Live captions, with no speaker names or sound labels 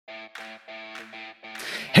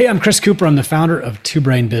Hey, I'm Chris Cooper. I'm the founder of Two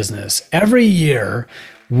Brain Business. Every year,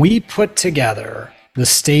 we put together the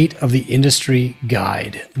State of the Industry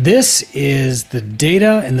Guide. This is the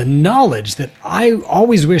data and the knowledge that I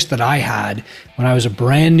always wished that I had when I was a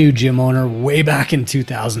brand new gym owner way back in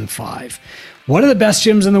 2005. What are the best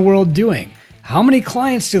gyms in the world doing? How many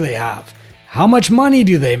clients do they have? How much money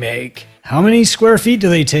do they make? How many square feet do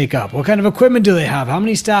they take up? What kind of equipment do they have? How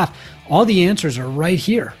many staff? All the answers are right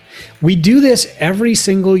here. We do this every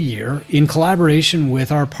single year in collaboration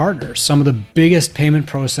with our partners, some of the biggest payment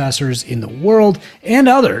processors in the world and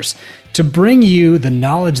others, to bring you the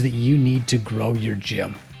knowledge that you need to grow your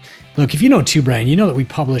gym. Look, if you know Two Brain, you know that we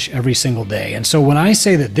publish every single day. And so when I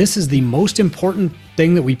say that this is the most important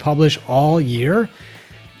thing that we publish all year,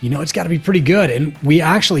 you know it's got to be pretty good. And we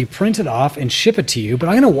actually print it off and ship it to you. But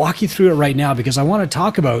I'm going to walk you through it right now because I want to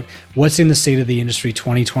talk about what's in the State of the Industry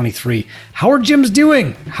 2023. How are gyms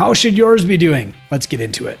doing? How should yours be doing? Let's get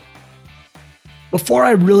into it. Before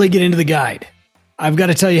I really get into the guide, I've got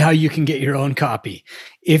to tell you how you can get your own copy.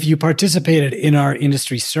 If you participated in our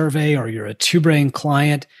industry survey or you're a Two Brain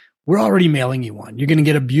client, we're already mailing you one. You're going to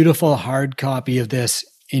get a beautiful hard copy of this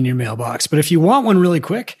in your mailbox. But if you want one really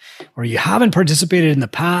quick, or you haven't participated in the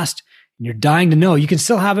past, and you're dying to know, you can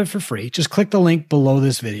still have it for free. Just click the link below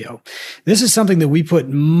this video. This is something that we put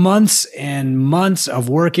months and months of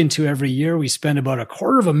work into every year. We spend about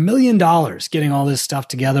 $250,000 getting all this stuff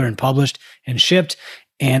together and published and shipped.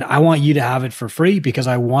 And I want you to have it for free because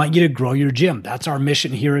I want you to grow your gym. That's our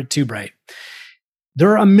mission here at Two Brain.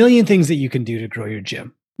 There are a million things that you can do to grow your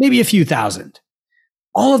gym, maybe a few thousand.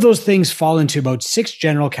 All of those things fall into about 6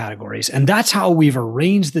 general categories, and that's how we've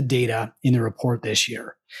arranged the data in the report this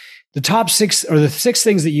year. The top 6 or the 6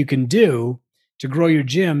 things that you can do to grow your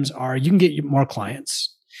gyms are: you can get more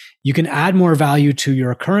clients, you can add more value to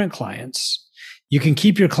your current clients, you can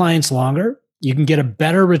keep your clients longer, you can get a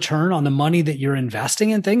better return on the money that you're investing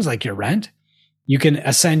in things like your rent, you can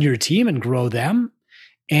ascend your team and grow them,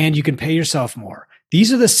 and you can pay yourself more.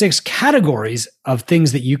 These are the 6 categories of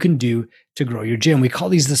things that you can do to grow your gym. We call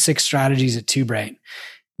these the 6 strategies at Two Brain.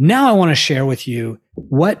 Now I want to share with you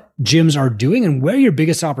what gyms are doing and where your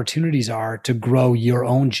biggest opportunities are to grow your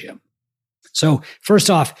own gym. So first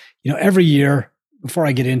off, every year, before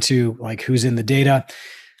I get into like who's in the data,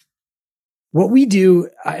 what we do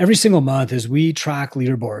every single month is we track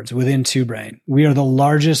leaderboards within Two Brain. We are the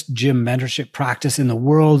largest gym mentorship practice in the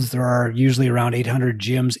world. There are usually around 800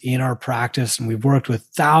 gyms in our practice, and we've worked with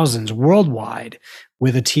thousands worldwide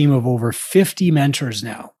with a team of over 50 mentors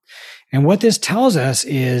now. And what this tells us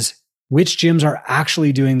is which gyms are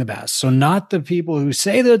actually doing the best. So not the people who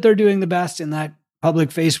say that they're doing the best in that public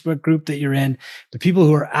Facebook group that you're in, the people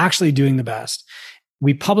who are actually doing the best.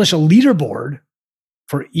 We publish a leaderboard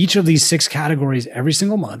for each of these 6 categories every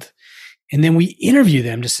single month. And then we interview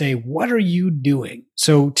them to say, what are you doing?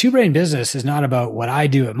 So Two Brain Business is not about what I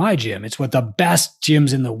do at my gym. It's what the best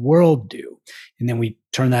gyms in the world do. And then we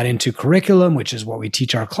turn that into curriculum, which is what we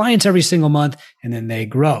teach our clients every single month, and then they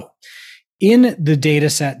grow. In the data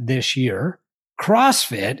set this year,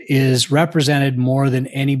 CrossFit is represented more than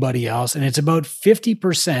anybody else. And it's about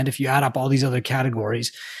 50%. If you add up all these other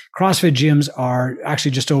categories, CrossFit gyms are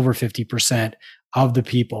actually just over 50% of the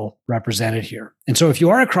people represented here. And so if you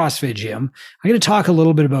are a CrossFit gym, I'm going to talk a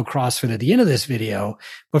little bit about CrossFit at the end of this video.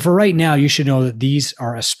 But for right now, you should know that these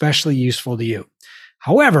are especially useful to you.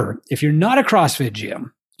 However, if you're not a CrossFit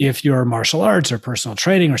gym, if you're martial arts or personal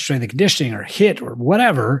training or strength and conditioning or HIIT or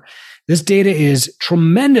whatever, this data is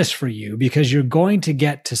tremendous for you because you're going to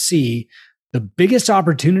get to see the biggest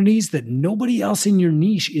opportunities that nobody else in your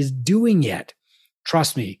niche is doing yet.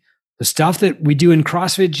 Trust me, the stuff that we do in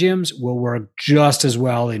CrossFit gyms will work just as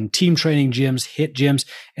well in team training gyms, HIIT gyms,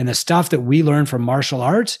 and the stuff that we learn from martial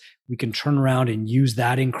arts, we can turn around and use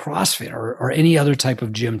that in CrossFit or any other type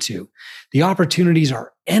of gym too. The opportunities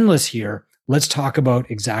are endless here. Let's talk about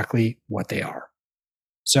exactly what they are.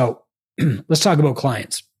 So let's talk about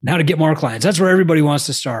clients. Now to get more clients. That's where everybody wants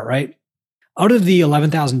to start, right? Out of the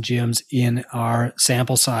 11,000 gyms in our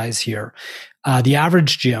sample size here, the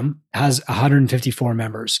average gym has 154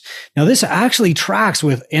 members. Now, this actually tracks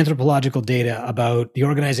with anthropological data about the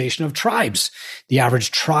organization of tribes. The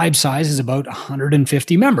average tribe size is about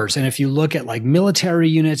 150 members. And if you look at like military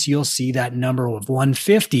units, you'll see that number of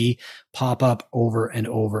 150 pop up over and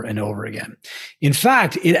over and over again. In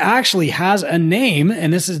fact, it actually has a name,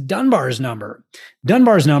 and this is Dunbar's number.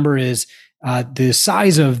 Dunbar's number is the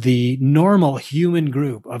size of the normal human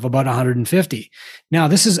group of about 150. Now,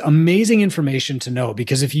 this is amazing information to know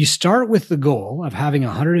because if you start with the goal of having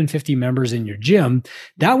 150 members in your gym,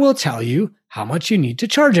 that will tell you how much you need to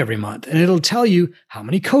charge every month. And it'll tell you how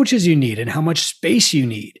many coaches you need and how much space you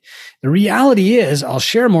need. The reality is, I'll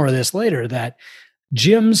share more of this later, that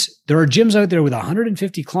there are gyms out there with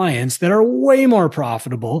 150 clients that are way more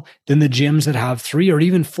profitable than the gyms that have 300 or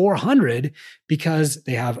even 400 because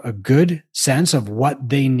they have a good sense of what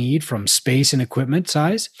they need from space and equipment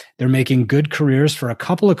size. They're making good careers for a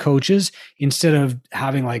couple of coaches instead of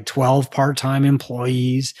having like 12 part-time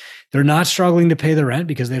employees. They're not struggling to pay the rent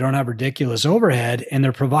because they don't have ridiculous overhead, and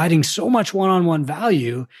they're providing so much one-on-one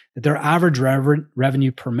value that their average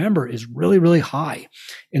revenue per member is really, really high.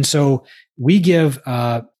 And so we give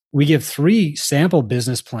 3 sample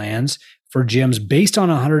business plans for gyms based on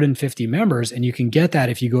 150 members. And you can get that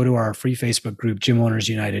if you go to our free Facebook group,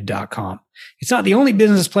 gymownersunited.com. It's not the only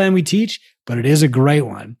business plan we teach, but it is a great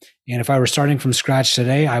one. And if I were starting from scratch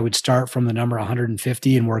today, I would start from the number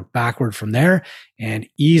 150 and work backward from there and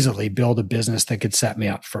easily build a business that could set me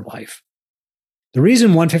up for life. The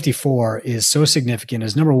reason 154 is so significant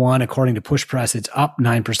is, number one, according to Push Press, it's up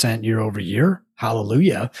 9% year over year.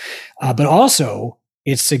 Hallelujah. But also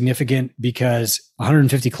it's significant because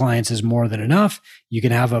 150 clients is more than enough. You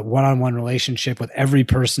can have a one-on-one relationship with every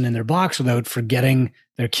person in their box without forgetting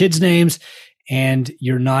their kids' names. And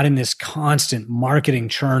you're not in this constant marketing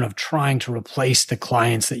churn of trying to replace the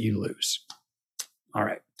clients that you lose. All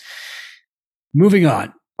right. Moving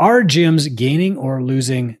on. Are gyms gaining or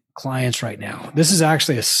losing clients right now? This is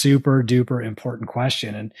actually a super duper important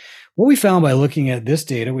question. And what we found by looking at this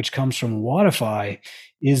data, which comes from Wodify,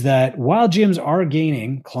 is that while gyms are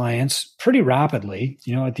gaining clients pretty rapidly,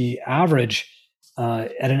 at an average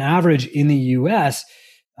in the US,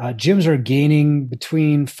 gyms are gaining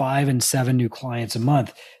between 5 and 7 new clients a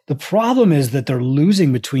month. The problem is that they're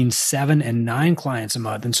losing between 7 and 9 clients a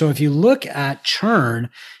month. And so if you look at churn,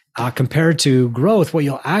 compared to growth, what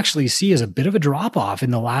you'll actually see is a bit of a drop off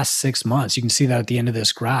in the last 6 months. You can see that at the end of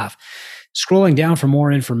this graph. Scrolling down for more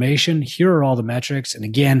information, here are all the metrics. And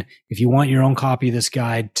again, if you want your own copy of this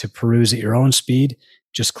guide to peruse at your own speed,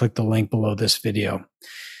 just click the link below this video.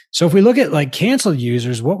 So if we look at like canceled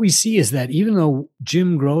users, what we see is that even though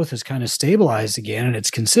gym growth has kind of stabilized again and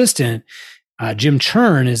it's consistent, gym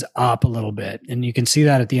churn is up a little bit. And you can see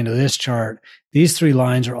that at the end of this chart. These 3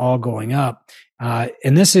 lines are all going up.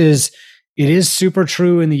 And it is super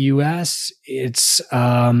true in the US. It's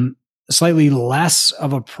slightly less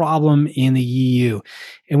of a problem in the EU.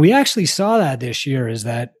 And we actually saw that this year, is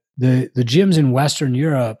that the gyms in Western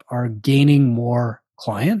Europe are gaining more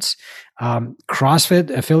clients. CrossFit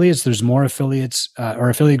affiliates, there's more affiliates, or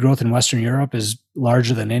affiliate growth in Western Europe is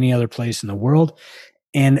larger than any other place in the world.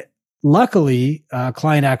 And luckily,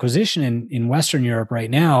 client acquisition in Western Europe right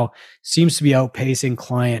now seems to be outpacing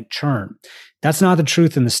client churn. That's not the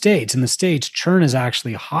truth in the States. In the States, churn is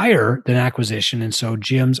actually higher than acquisition. And so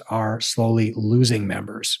gyms are slowly losing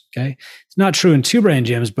members. Okay. It's not true in Two Brain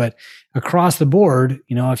gyms, but across the board,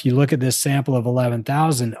 if you look at this sample of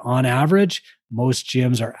 11,000 on average, most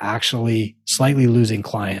gyms are actually slightly losing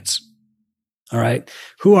clients. All right.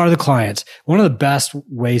 Who are the clients? One of the best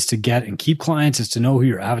ways to get and keep clients is to know who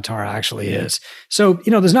your avatar actually is. So,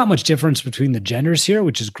 there's not much difference between the genders here,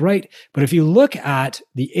 which is great. But if you look at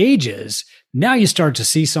the ages, now you start to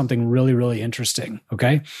see something really, really interesting.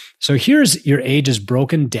 Okay. So here's your ages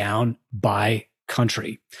broken down by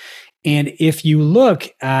country. And if you look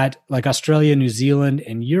at like Australia, New Zealand,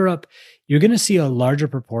 and Europe, you're going to see a larger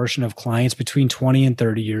proportion of clients between 20 and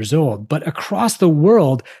 30 years old. But across the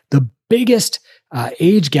world, the biggest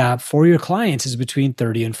age gap for your clients is between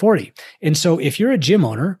 30 and 40. And so if you're a gym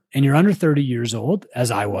owner and you're under 30 years old,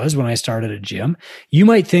 as I was when I started a gym, you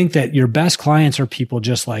might think that your best clients are people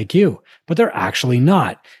just like you, but they're actually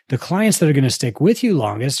not. The clients that are going to stick with you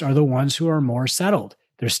longest are the ones who are more settled.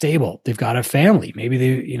 They're stable. They've got a family. Maybe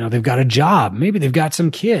they've got a job. Maybe they've got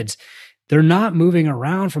some kids. They're not moving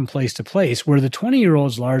around from place to place where the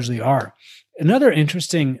 20-year-olds largely are. Another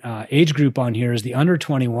interesting age group on here is the under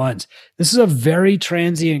 21s. This is a very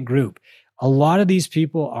transient group. A lot of these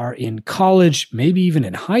people are in college, maybe even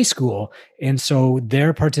in high school. And so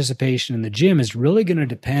their participation in the gym is really going to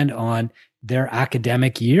depend on their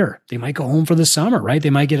academic year. They might go home for the summer, right? They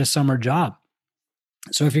might get a summer job.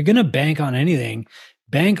 So if you're going to bank on anything,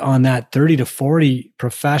 bank on that 30 to 40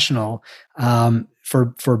 professional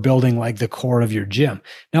for building like the core of your gym.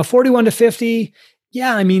 Now, 41 to 50,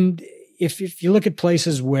 yeah, if you look at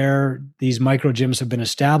places where these micro gyms have been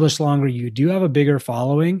established longer, you do have a bigger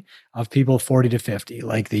following of people 40 to 50,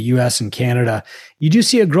 like the US and Canada. You do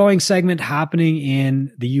see a growing segment happening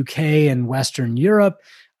in the UK and Western Europe,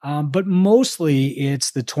 but mostly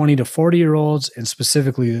it's the 20 to 40-year-olds and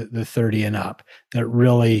specifically the 30 and up that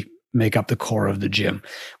really make up the core of the gym.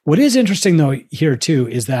 What is interesting though here too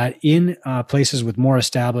is that in places with more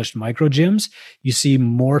established micro gyms, you see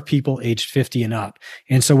more people aged 50 and up.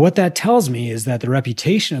 And so what that tells me is that the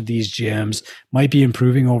reputation of these gyms might be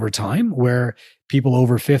improving over time, where people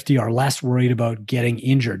over 50 are less worried about getting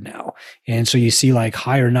injured now. And so you see like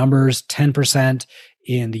higher numbers, 10%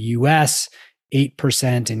 in the US,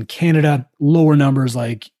 8% in Canada, lower numbers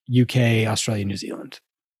like UK, Australia, New Zealand.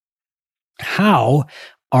 How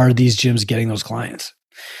are these gyms getting those clients?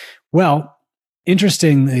 Well,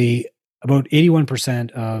 interestingly, about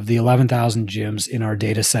 81% of the 11,000 gyms in our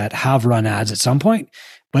data set have run ads at some point,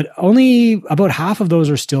 but only about half of those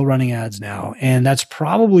are still running ads now. And that's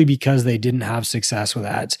probably because they didn't have success with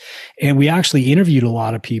ads. And we actually interviewed a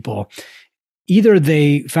lot of people. Either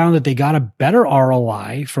they found that they got a better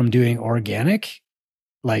ROI from doing organic,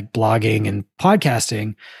 like blogging and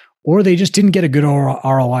podcasting, or they just didn't get a good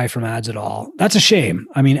ROI from ads at all. That's a shame.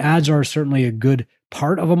 I mean, ads are certainly a good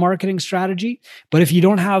part of a marketing strategy, but if you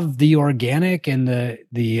don't have the organic and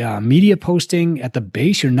the media posting at the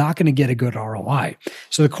base, you're not going to get a good ROI.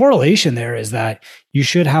 So the correlation there is that you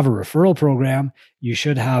should have a referral program, you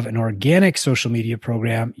should have an organic social media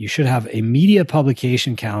program, you should have a media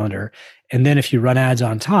publication calendar, and then if you run ads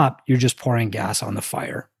on top, you're just pouring gas on the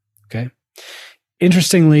fire. Okay.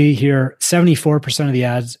 Interestingly here, 74% of the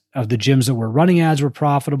ads of the gyms that were running ads were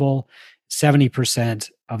profitable.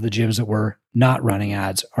 70% of the gyms that were not running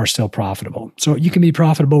ads are still profitable. So you can be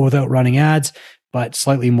profitable without running ads, but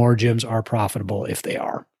slightly more gyms are profitable if they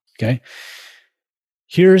are. Okay.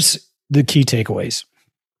 Here's the key takeaways.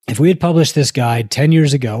 If we had published this guide 10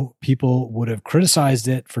 years ago, people would have criticized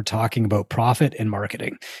it for talking about profit and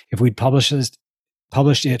marketing. If we'd published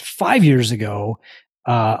it 5 years ago,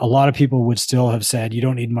 a lot of people would still have said, you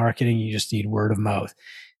don't need marketing, you just need word of mouth.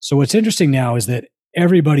 So what's interesting now is that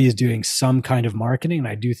everybody is doing some kind of marketing, and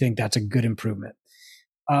I do think that's a good improvement.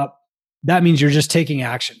 That means you're just taking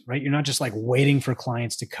action, right? You're not just like waiting for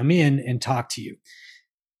clients to come in and talk to you.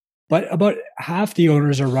 But about half the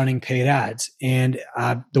owners are running paid ads, and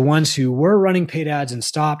the ones who were running paid ads and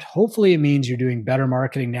stopped, hopefully it means you're doing better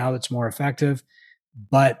marketing now that's more effective.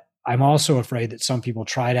 But I'm also afraid that some people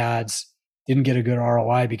tried ads, didn't get a good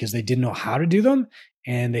ROI because they didn't know how to do them,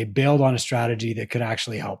 and they bailed on a strategy that could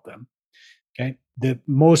actually help them. Okay. The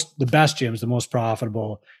best gyms, the most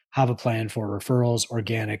profitable, have a plan for referrals,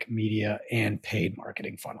 organic media, and paid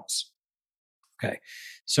marketing funnels. Okay.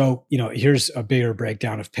 So, here's a bigger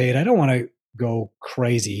breakdown of paid. I don't want to go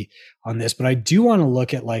crazy on this, but I do want to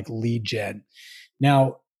look at like lead gen.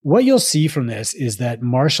 Now, what you'll see from this is that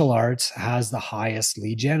martial arts has the highest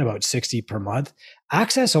lead gen, about 60 per month.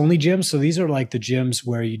 Access only gyms, so these are like the gyms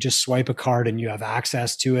where you just swipe a card and you have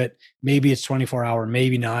access to it. Maybe it's 24-hour,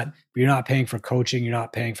 maybe not, but you're not paying for coaching, you're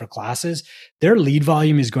not paying for classes. Their lead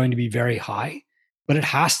volume is going to be very high, but it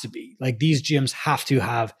has to be. Like these gyms have to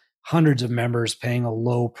have hundreds of members paying a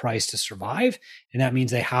low price to survive. And that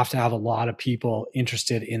means they have to have a lot of people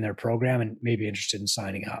interested in their program and maybe interested in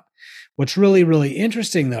signing up. What's really, really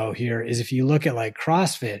interesting though here is if you look at like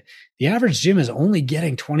CrossFit, the average gym is only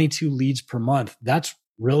getting 22 leads per month. That's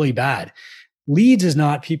really bad. Leads is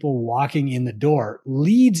not people walking in the door.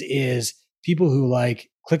 Leads is people who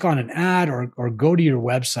like click on an ad or go to your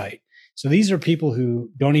website. So these are people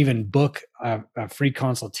who don't even book a free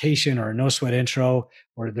consultation or a no sweat intro,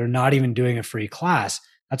 or they're not even doing a free class.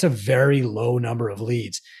 That's a very low number of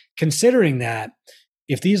leads. Considering that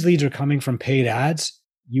if these leads are coming from paid ads,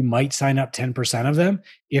 you might sign up 10% of them.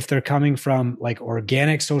 If they're coming from like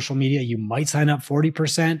organic social media, you might sign up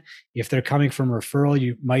 40%. If they're coming from referral,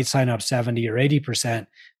 you might sign up 70 or 80%.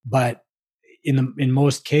 But in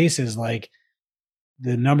most cases, like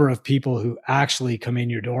the number of people who actually come in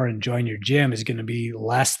your door and join your gym is going to be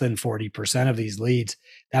less than 40% of these leads.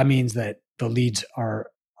 That means that the leads are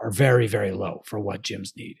very, very low for what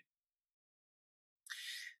gyms need.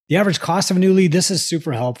 The average cost of a new lead, this is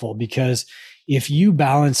super helpful because if you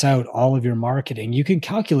balance out all of your marketing, you can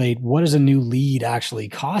calculate what does a new lead actually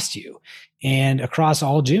cost you. And across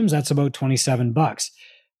all gyms, that's about $27.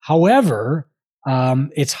 However,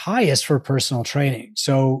 it's highest for personal training.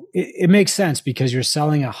 So it makes sense because you're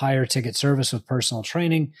selling a higher ticket service with personal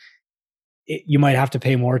training. You might have to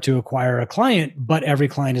pay more to acquire a client, but every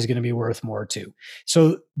client is going to be worth more too.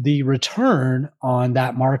 So the return on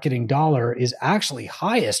that marketing dollar is actually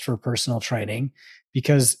highest for personal training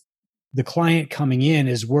because the client coming in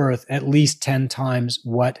is worth at least 10 times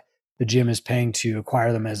what the gym is paying to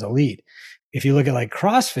acquire them as a lead. If you look at like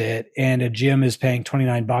CrossFit and a gym is paying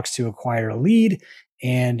 $29 to acquire a lead,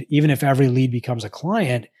 and even if every lead becomes a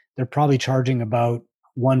client, they're probably charging about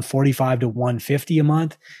 $145 to $150 a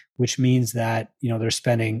month, which means that, they're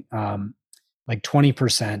spending like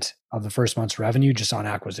 20% of the first month's revenue just on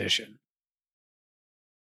acquisition.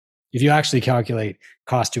 If you actually calculate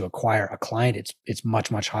cost to acquire a client, it's much,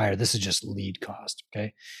 much higher. This is just lead cost.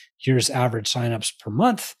 Okay. Here's average signups per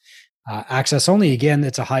month. Access only, again,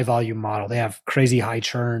 it's a high volume model. They have crazy high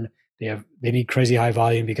churn. They need crazy high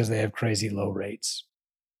volume because they have crazy low rates.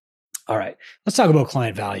 All right, let's talk about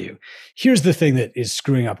client value. Here's the thing that is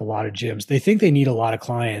screwing up a lot of gyms. They think they need a lot of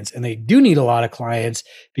clients, and they do need a lot of clients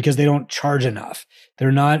because they don't charge enough.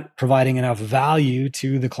 They're not providing enough value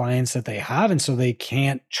to the clients that they have, and so they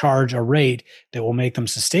can't charge a rate that will make them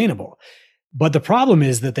sustainable. But the problem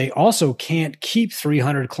is that they also can't keep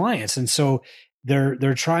 300 clients, and so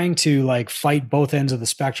they're trying to like fight both ends of the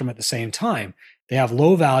spectrum at the same time. They have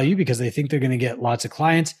low value because they think they're going to get lots of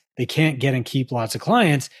clients. They can't get and keep lots of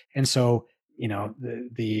clients. And so,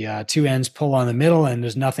 the two ends pull on the middle and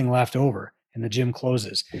there's nothing left over and the gym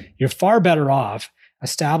closes. You're far better off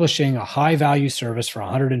establishing a high value service for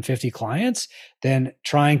 150 clients than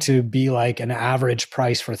trying to be like an average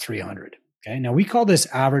price for 300. Okay. Now we call this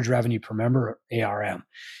average revenue per member, ARM.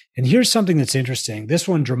 And here's something that's interesting. This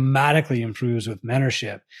one dramatically improves with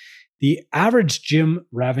mentorship. The average gym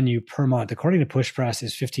revenue per month, according to PushPress,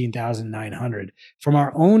 is $15,900. From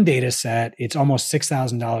our own data set, it's almost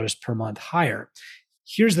 $6,000 per month higher.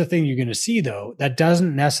 Here's the thing you're going to see, though, that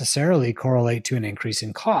doesn't necessarily correlate to an increase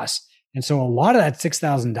in costs. And so a lot of that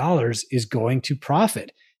 $6,000 is going to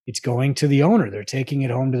profit. It's going to the owner. They're taking it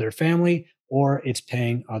home to their family, or it's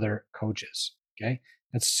paying other coaches. Okay.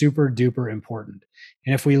 That's super duper important.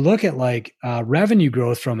 And if we look at like revenue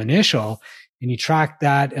growth from initial, and you track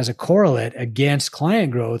that as a correlate against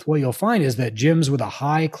client growth, what you'll find is that gyms with a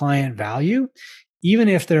high client value, even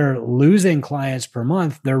if they're losing clients per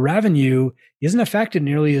month, their revenue isn't affected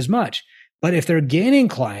nearly as much. But if they're gaining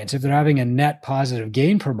clients, if they're having a net positive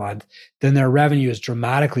gain per month, then their revenue is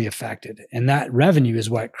dramatically affected. And that revenue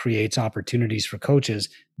is what creates opportunities for coaches,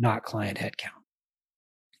 not client headcount.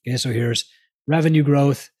 Okay, so here's revenue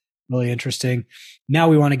growth. Really interesting. Now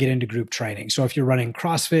we want to get into group training. So if you're running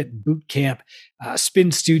CrossFit, boot camp,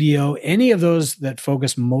 spin studio, any of those that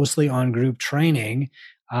focus mostly on group training,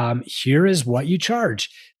 here is what you charge.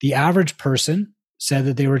 The average person said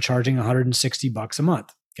that they were charging $160 a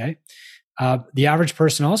month. Okay. The average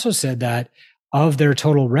person also said that of their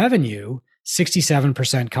total revenue,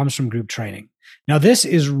 67% comes from group training. Now this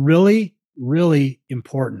is really, really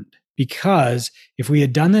important. Because if we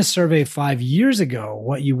had done this survey 5 years ago,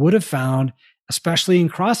 what you would have found, especially in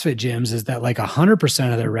CrossFit gyms, is that like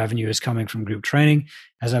 100% of their revenue is coming from group training.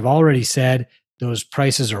 As I've already said, those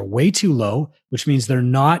prices are way too low, which means they're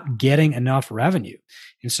not getting enough revenue.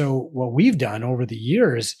 And so what we've done over the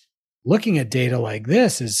years, looking at data like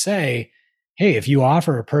this, is say, hey, if you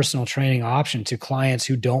offer a personal training option to clients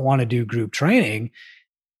who don't want to do group training,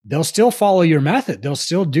 they'll still follow your method. They'll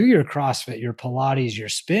still do your CrossFit, your Pilates, your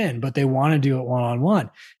spin, but they want to do it one-on-one.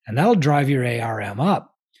 And that'll drive your ARM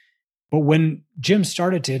up. But when gyms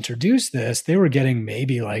started to introduce this, they were getting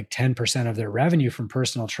maybe like 10% of their revenue from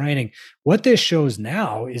personal training. What this shows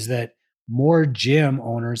now is that more gym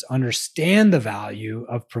owners understand the value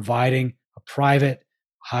of providing a private,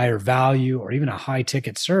 higher value, or even a high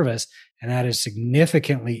ticket service. And that is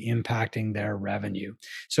significantly impacting their revenue.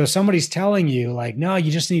 So if somebody's telling you like, no,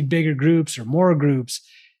 you just need bigger groups or more groups,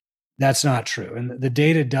 that's not true. And the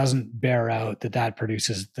data doesn't bear out that that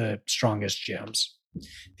produces the strongest gyms.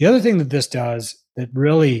 The other thing that this does that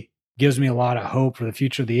really gives me a lot of hope for the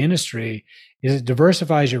future of the industry is it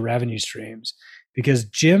diversifies your revenue streams, because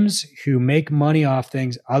gyms who make money off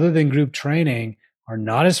things other than group training are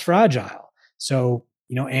not as fragile. So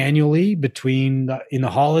annually in the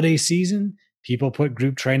holiday season, people put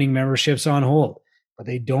group training memberships on hold, but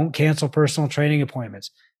they don't cancel personal training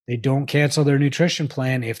appointments. They don't cancel their nutrition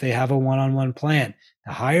plan if they have a one-on-one plan.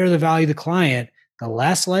 The higher the value of the client, the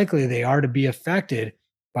less likely they are to be affected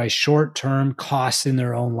by short-term costs in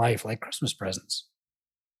their own life, like Christmas presents.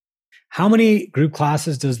 How many group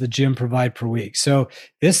classes does the gym provide per week? So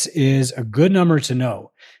this is a good number to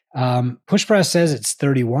know. PushPress says it's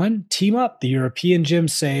 31. Team Up, the European gyms,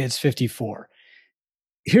 say it's 54.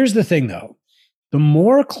 Here's the thing though. The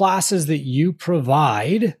more classes that you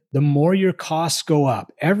provide, the more your costs go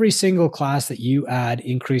up. Every single class that you add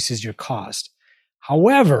increases your cost.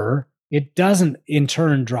 However, it doesn't in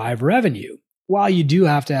turn drive revenue. While you do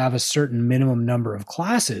have to have a certain minimum number of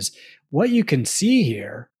classes, what you can see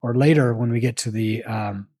here, or later when we get to the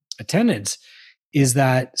attendance, is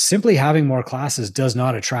that simply having more classes does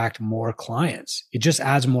not attract more clients. It just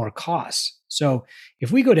adds more costs. So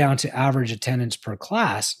if we go down to average attendance per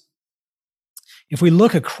class, if we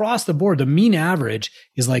look across the board, the mean average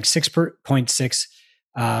is like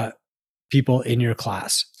 6.6 people in your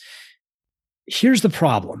class. Here's the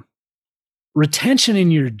problem. Retention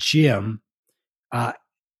in your gym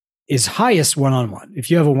is highest one-on-one.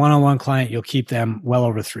 If you have a one-on-one client, you'll keep them well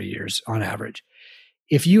over 3 years on average.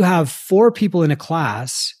 If you have 4 people in a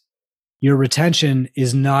class, your retention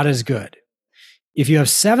is not as good. If you have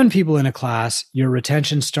 7 people in a class, your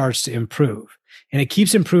retention starts to improve. And it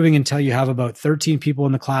keeps improving until you have about 13 people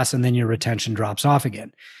in the class, and then your retention drops off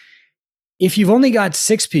again. If you've only got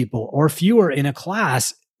 6 people or fewer in a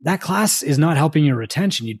class, that class is not helping your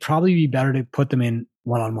retention. You'd probably be better to put them in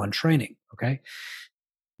one-on-one training, okay?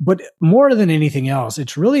 But more than anything else,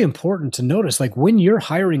 it's really important to notice, like when you're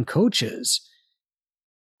hiring coaches,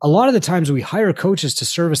 a lot of the times we hire coaches to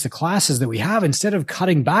service the classes that we have instead of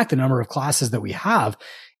cutting back the number of classes that we have,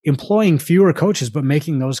 employing fewer coaches, but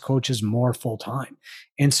making those coaches more full-time.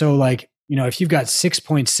 And so like, if you've got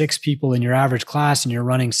 6.6 people in your average class and you're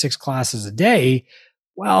running 6 classes a day,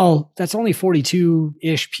 well, that's only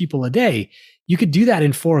 42-ish people a day. You could do that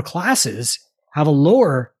in 4 classes, have a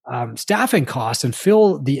lower staffing cost, and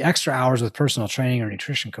fill the extra hours with personal training or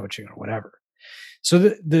nutrition coaching or whatever. So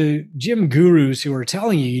the gym gurus who are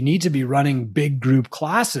telling you need to be running big group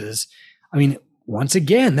classes, I mean, once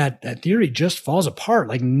again, that theory just falls apart.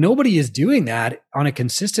 Like nobody is doing that on a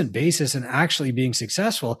consistent basis and actually being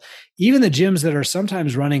successful. Even the gyms that are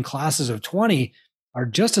sometimes running classes of 20 are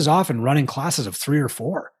just as often running classes of 3 or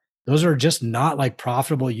 4. Those are just not like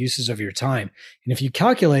profitable uses of your time. And if you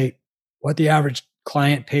calculate what the average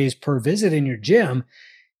client pays per visit in your gym,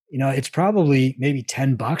 it's probably maybe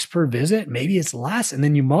 $10 per visit. Maybe it's less. And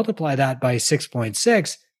then you multiply that by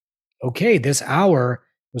 6.6. Okay, this hour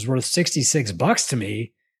was worth $66 to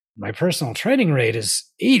me. My personal training rate is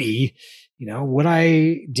 80.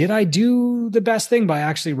 Did I do the best thing by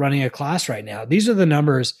actually running a class right now? These are the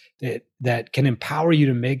numbers that can empower you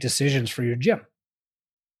to make decisions for your gym.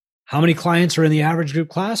 How many clients are in the average group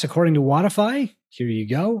class? According to Wodify, here you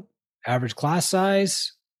go. Average class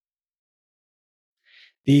size.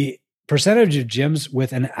 The percentage of gyms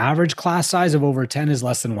with an average class size of over 10 is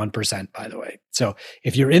less than 1%, by the way. So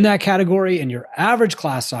if you're in that category and your average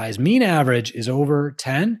class size, mean average, is over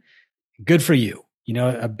 10, good for you.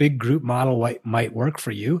 A big group model might work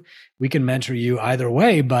for you. We can mentor you either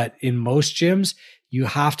way, but in most gyms, you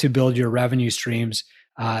have to build your revenue streams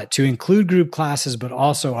to include group classes, but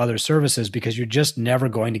also other services, because you're just never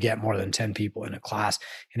going to get more than 10 people in a class.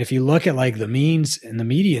 And if you look at like the means and the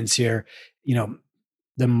medians here,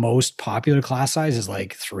 the most popular class size is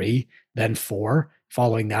like 3, then 4.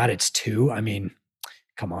 Following that, it's 2. I mean,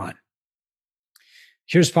 come on.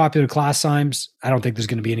 Here's popular class times. I don't think there's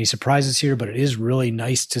going to be any surprises here, but it is really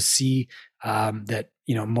nice to see that,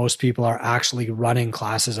 most people are actually running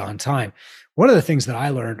classes on time. One of the things that I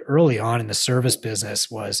learned early on in the service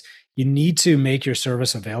business was you need to make your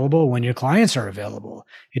service available when your clients are available.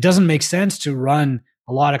 It doesn't make sense to run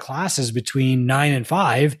a lot of classes between 9 and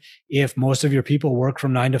 5 if most of your people work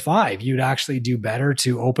from 9 to 5. You'd actually do better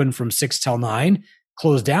to open from 6 till 9,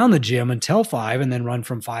 close down the gym until 5, and then run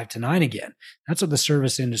from 5 to 9 again. That's what the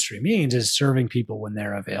service industry means, is serving people when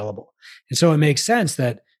they're available. And so it makes sense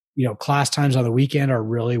that, class times on the weekend are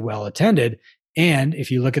really well attended. And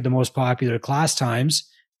if you look at the most popular class times,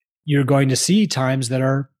 you're going to see times that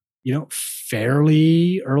are,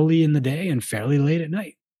 fairly early in the day and fairly late at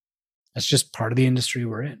night. That's just part of the industry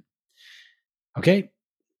we're in. Okay.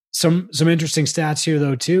 Some interesting stats here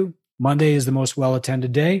though, too. Monday is the most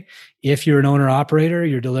well-attended day. If you're an owner operator,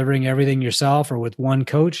 you're delivering everything yourself or with one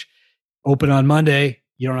coach, open on Monday.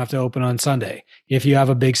 You don't have to open on Sunday. If you have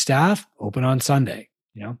a big staff, open on Sunday.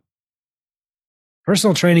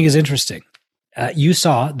 Personal training is interesting. You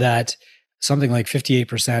saw that something like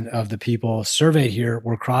 58% of the people surveyed here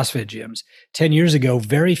were CrossFit gyms. 10 years ago,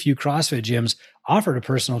 very few CrossFit gyms offered a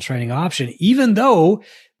personal training option, even though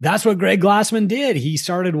that's what Greg Glassman did. He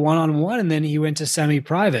started one-on-one and then he went to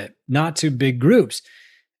semi-private, not to big groups.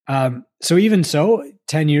 So even so,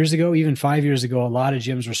 10 years ago, even 5 years ago, a lot of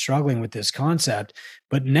gyms were struggling with this concept.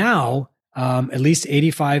 But now, at least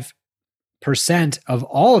 85% of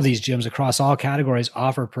all of these gyms across all categories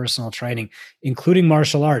offer personal training, including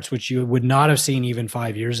martial arts, which you would not have seen even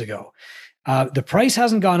 5 years ago. The price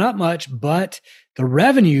hasn't gone up much, but the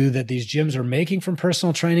revenue that these gyms are making from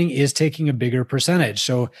personal training is taking a bigger percentage.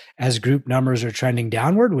 So as group numbers are trending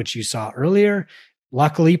downward, which you saw earlier,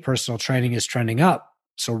 luckily personal training is trending up.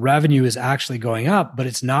 So revenue is actually going up, but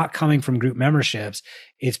it's not coming from group memberships.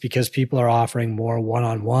 It's because people are offering more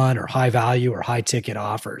one-on-one or high value or high ticket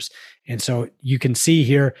offers. And so you can see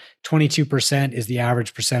here, 22% is the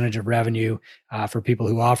average percentage of revenue for people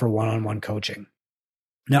who offer one-on-one coaching.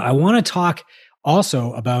 Now, I want to talk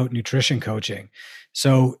also about nutrition coaching.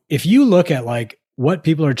 So if you look at like what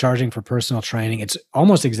people are charging for personal training, it's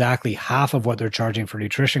almost exactly half of what they're charging for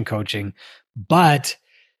nutrition coaching, but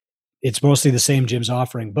it's mostly the same gyms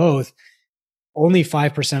offering both. Only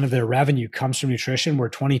 5% of their revenue comes from nutrition, where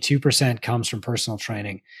 22% comes from personal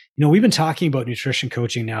training. You know, we've been talking about nutrition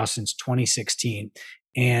coaching now since 2016,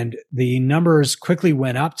 and the numbers quickly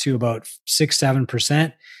went up to about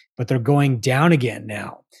 6-7%, but they're going down again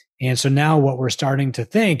now. And so now what we're starting to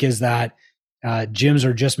think is that gyms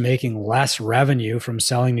are just making less revenue from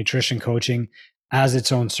selling nutrition coaching as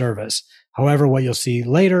its own service. However, what you'll see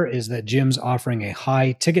later is that gyms offering a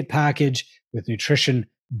high ticket package with nutrition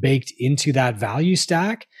baked into that value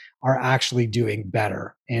stack are actually doing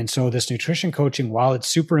better. And so this nutrition coaching, while it's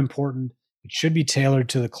super important, it should be tailored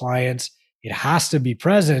to the clients. It has to be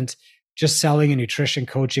present. Just selling a nutrition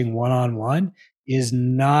coaching one-on-one is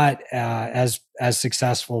not as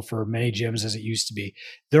successful for many gyms as it used to be.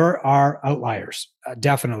 There are outliers.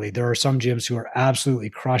 Definitely. There are some gyms who are absolutely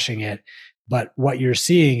crushing it. But what you're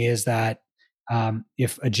seeing is that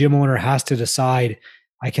if a gym owner has to decide,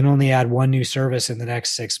 I can only add one new service in the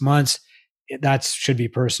next 6 months, that should be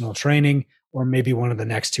personal training, or maybe one of the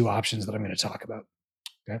next two options that I'm going to talk about.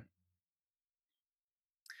 Okay.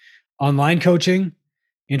 Online coaching.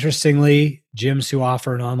 Interestingly, gyms who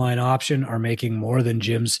offer an online option are making more than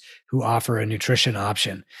gyms who offer a nutrition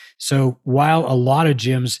option. So while a lot of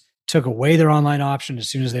gyms took away their online option as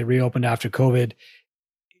soon as they reopened after COVID,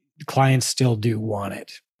 clients still do want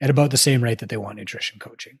it at about the same rate that they want nutrition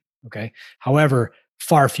coaching. Okay. However,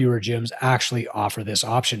 far fewer gyms actually offer this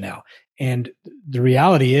option now. And the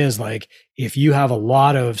reality is, like, if you have a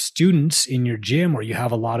lot of students in your gym, or you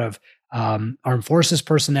have a lot of armed forces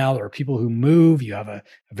personnel or people who move, you have a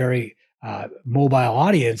very mobile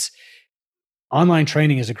audience, online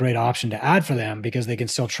training is a great option to add for them, because they can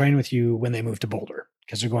still train with you when they move to Boulder,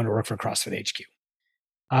 because they're going to work for CrossFit HQ.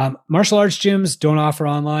 Martial arts gyms don't offer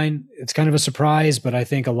online. It's kind of a surprise, but I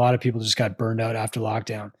think a lot of people just got burned out after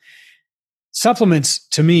lockdown. Supplements,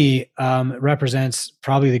 to me, represents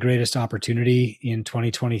probably the greatest opportunity in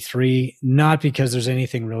 2023, not because there's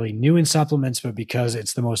anything really new in supplements, but because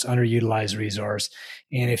it's the most underutilized resource.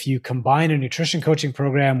 And if you combine a nutrition coaching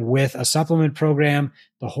program with a supplement program,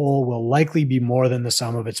 the whole will likely be more than the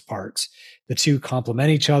sum of its parts. The two complement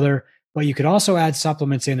each other, but you could also add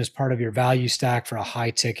supplements in as part of your value stack for a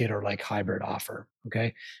high ticket or like hybrid offer.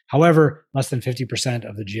 Okay. However, less than 50%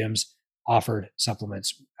 of the gyms offered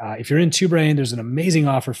supplements. If you're in Two Brain, there's an amazing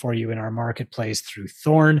offer for you in our marketplace through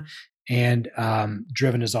Thorne, and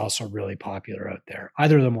Driven is also really popular out there.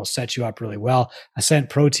 Either of them will set you up really well. Ascent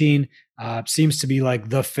Protein seems to be like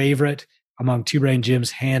the favorite among Two Brain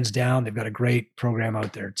gyms, hands down. They've got a great program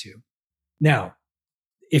out there too. Now,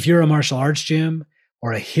 if you're a martial arts gym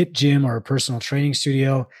or a HIIT gym or a personal training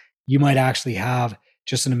studio, you might actually have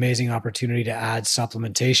just an amazing opportunity to add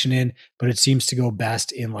supplementation in, but it seems to go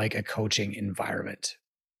best in like a coaching environment.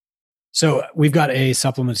 So we've got a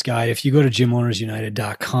supplements guide. If you go to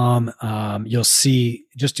gymownersunited.com, you'll see,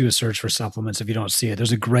 just do a search for supplements. If you don't see it,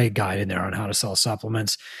 there's a great guide in there on how to sell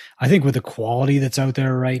supplements. I think with the quality that's out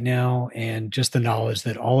there right now, and just the knowledge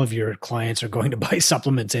that all of your clients are going to buy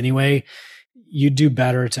supplements anyway, you do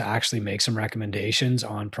better to actually make some recommendations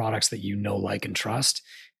on products that you know, like, and trust.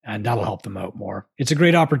 And that'll help them out more. It's a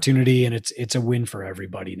great opportunity, and it's a win for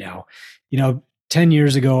everybody now. 10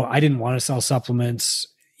 years ago, I didn't want to sell supplements.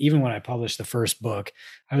 Even when I published the first book,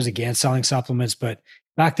 I was against selling supplements, but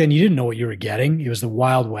back then you didn't know what you were getting. It was the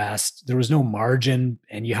Wild West. There was no margin,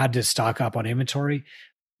 and you had to stock up on inventory.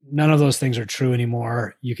 None of those things are true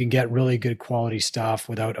anymore. You can get really good quality stuff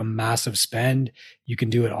without a massive spend. You can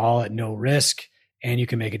do it all at no risk, and you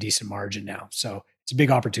can make a decent margin now. So it's a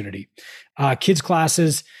big opportunity. Kids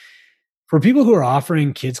classes. For people who are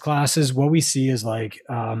offering kids classes, what we see is like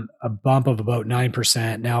a bump of about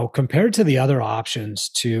 9%. Now, compared to the other options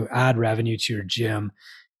to add revenue to your gym,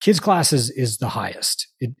 kids classes is the highest.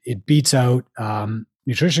 It beats out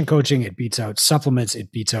nutrition coaching. It beats out supplements.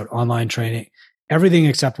 It beats out online training, everything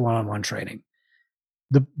except one-on-one training.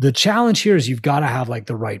 The challenge here is you've got to have like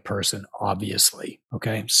the right person, obviously.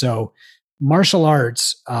 Okay. So martial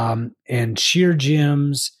arts and cheer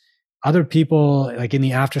gyms, other people like in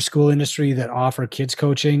the after school industry that offer kids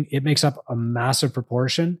coaching, it makes up a massive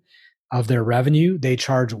proportion of their revenue. They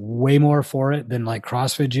charge way more for it than like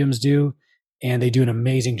CrossFit gyms do. and they do an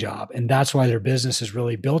amazing job. And that's why their business is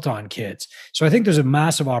really built on kids. So I think there's a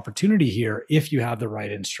massive opportunity here if you have the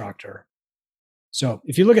right instructor. So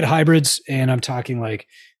if you look at hybrids, and I'm talking like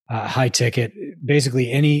high ticket,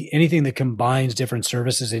 basically anything that combines different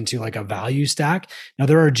services into like a value stack. Now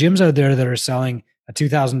there are gyms out there that are selling a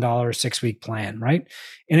 $2,000 6-week plan, right?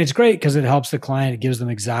 And it's great because it helps the client. It gives them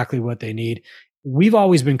exactly what they need. We've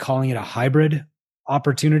always been calling it a hybrid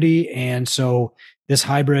opportunity. And so this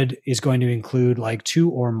hybrid is going to include like 2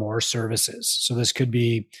 or more services. So this could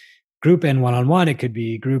be group and one-on-one. It could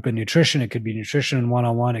be group and nutrition. It could be nutrition and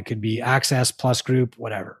one-on-one. It could be access plus group,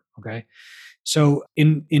 whatever. Okay. So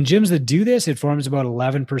in gyms that do this, it forms about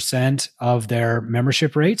 11% of their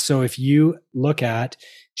membership rate. So if you look at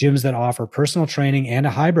gyms that offer personal training and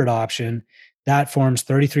a hybrid option, that forms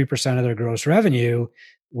 33% of their gross revenue,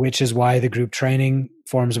 which is why the group training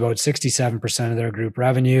forms about 67% of their group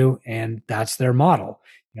revenue. And that's their model.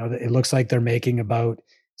 It looks like they're making about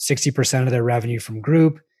 60% of their revenue from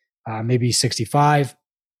group, maybe 65,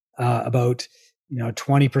 about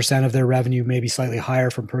 20% of their revenue, maybe slightly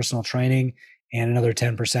higher from personal training, and another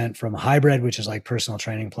 10% from hybrid, which is like personal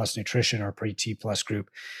training plus nutrition or PT plus group.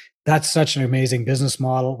 That's such an amazing business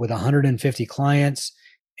model with 150 clients,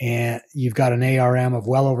 and you've got an ARM of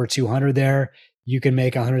well over 200 there. You can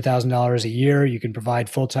make $100,000 a year. You can provide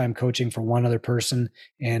full-time coaching for one other person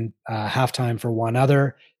and half-time for one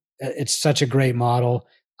other. It's such a great model.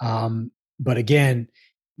 But again,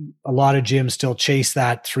 a lot of gyms still chase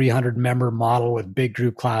that 300 member model with big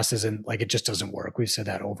group classes, and like it just doesn't work. We've said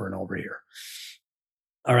that over and over here.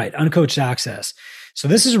 All right, uncoached access. So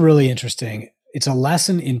this is really interesting. It's a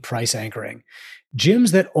lesson in price anchoring.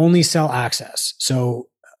 Gyms that only sell access, so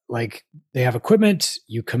like they have equipment,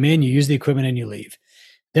 you come in, you use the equipment and you leave.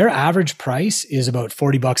 Their average price is about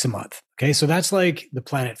 $40 a month. Okay, so that's like the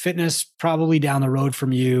Planet Fitness probably down the road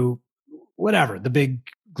from you, whatever the big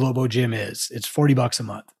Globo gym is. It's $40 a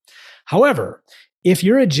month. However, if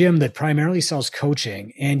you're a gym that primarily sells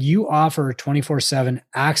coaching and you offer 24/7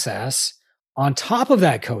 access on top of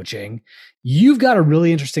that coaching, you've got a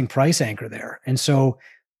really interesting price anchor there. And so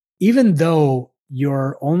even though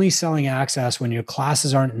you're only selling access when your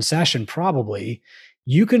classes aren't in session, probably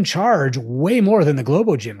you can charge way more than the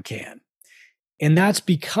Globo gym can. And that's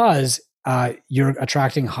because you're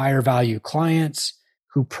attracting higher value clients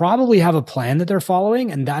who probably have a plan that they're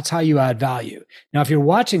following, and that's how you add value. Now, if you're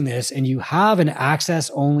watching this and you have an access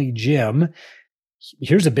only gym,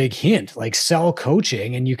 here's a big hint, like sell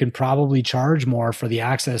coaching and you can probably charge more for the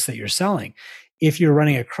access that you're selling. If you're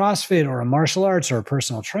running a CrossFit or a martial arts or a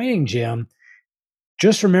personal training gym,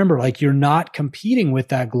 just remember, like you're not competing with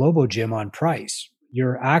that Globo gym on price.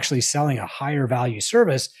 You're actually selling a higher value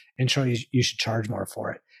service, and so you should charge more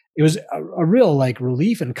for it. It was a real like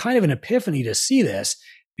relief and kind of an epiphany to see this,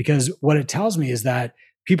 because what it tells me is that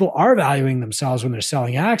people are valuing themselves when they're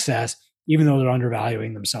selling access, even though they're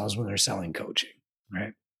undervaluing themselves when they're selling coaching,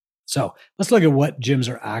 right? So let's look at what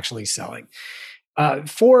gyms are actually selling.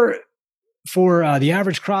 For the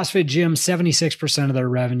average CrossFit gym, 76% of their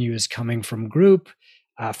revenue is coming from group,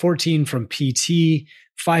 14% from PT,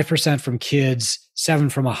 5% from kids,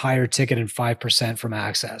 7% from a higher ticket, and 5% from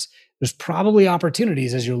access. There's probably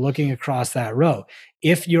opportunities as you're looking across that row.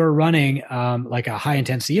 If you're running like a high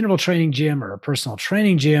intensity interval training gym or a personal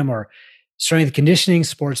training gym or strength conditioning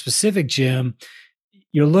sport specific gym,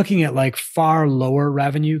 you're looking at like far lower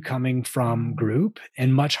revenue coming from group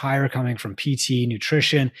and much higher coming from PT,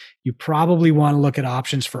 nutrition. You probably want to look at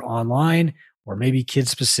options for online or maybe kid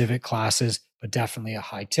specific classes, but definitely a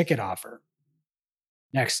high ticket offer.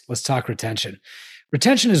 Next, let's talk retention.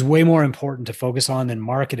 Retention is way more important to focus on than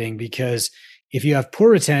marketing, because if you have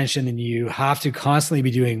poor retention, then you have to constantly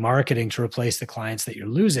be doing marketing to replace the clients that you're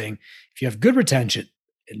losing. If you have good retention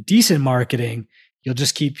and decent marketing, you'll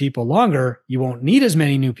just keep people longer. You won't need as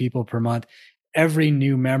many new people per month. Every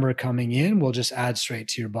new member coming in will just add straight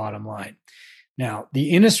to your bottom line. Now,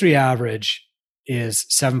 the industry average is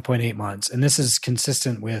 7.8 months. And this is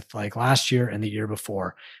consistent with like last year and the year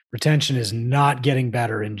before. Retention is not getting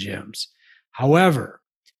better in gyms. However,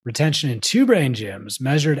 retention in Two Brain gyms,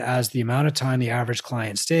 measured as the amount of time the average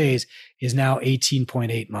client stays, is now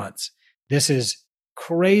 18.8 months. This is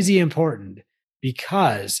crazy important,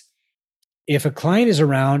 because if a client is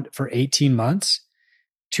around for 18 months,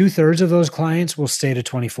 2/3 of those clients will stay to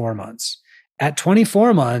 24 months. At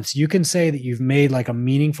 24 months, you can say that you've made like a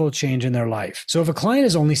meaningful change in their life. So if a client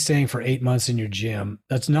is only staying for 8 months in your gym,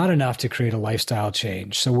 that's not enough to create a lifestyle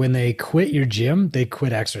change. So when they quit your gym, they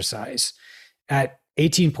quit exercise. At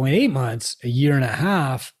 18.8 months, a year and a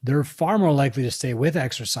half, they're far more likely to stay with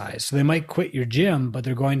exercise. So they might quit your gym, but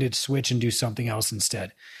they're going to switch and do something else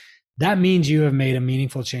instead. that means you have made a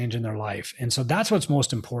meaningful change in their life. And so that's what's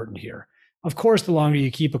most important here. Of course, the longer you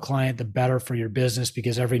keep a client, the better for your business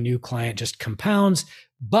because every new client just compounds.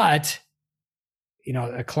 But,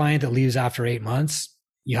 a client that leaves after 8 months,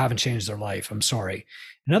 you haven't changed their life. I'm sorry.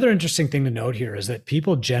 Another interesting thing to note here is that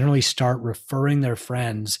people generally start referring their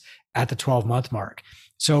friends at the 12-month mark.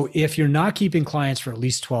 So if you're not keeping clients for at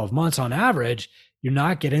least 12 months on average, you're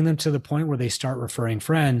not getting them to the point where they start referring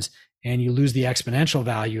friends, and you lose the exponential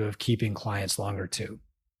value of keeping clients longer too.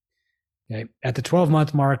 Okay. At the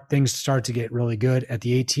 12-month mark, things start to get really good. At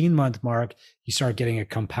the 18-month mark, you start getting a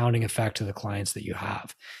compounding effect to the clients that you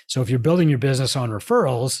have. So if you're building your business on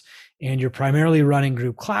referrals and you're primarily running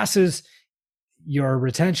group classes, your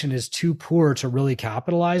retention is too poor to really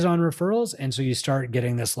capitalize on referrals. And so you start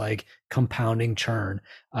getting this like compounding churn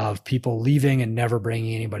of people leaving and never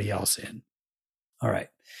bringing anybody else in. All right.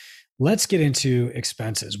 Let's get into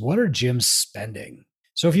expenses. What are gyms spending?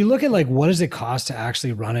 So if you look at like what does it cost to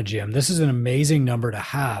actually run a gym, this is an amazing number to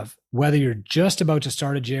have, whether you're just about to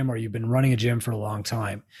start a gym or you've been running a gym for a long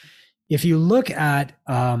time. If you look at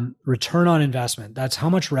return on investment, that's how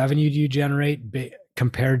much revenue do you generate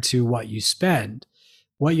compared to what you spend.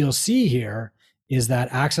 What you'll see here is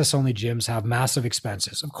that access-only gyms have massive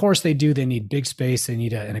expenses. Of course they do. They need big space. They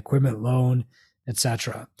need an equipment loan,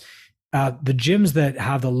 etc. The gyms that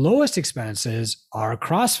have the lowest expenses are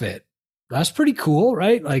CrossFit. That's pretty cool,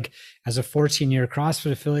 right? Like as a 14-year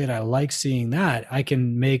CrossFit affiliate, I like seeing that I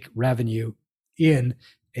can make revenue in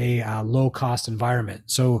a low cost environment.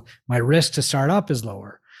 So my risk to start up is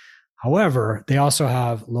lower. However, they also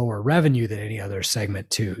have lower revenue than any other segment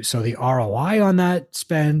too. So the ROI on that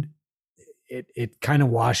spend, it kind of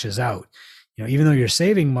washes out. Even though you're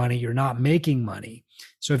saving money, you're not making money.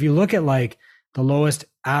 So if you look at like the lowest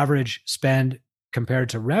average spend compared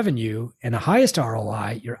to revenue and the highest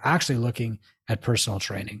ROI, you're actually looking at personal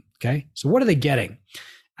training. Okay. So what are they getting?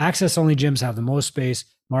 Access only gyms have the most space.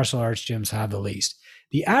 Martial arts gyms have the least.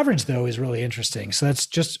 The average though is really interesting. So that's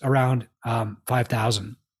just around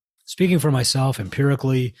 5,000. Speaking for myself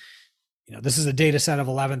empirically, this is a data set of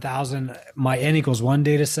 11,000. My N=1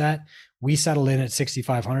 data set. We settled in at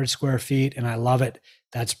 6,500 square feet and I love it.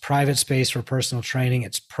 That's private space for personal training.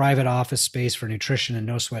 It's private office space for nutrition and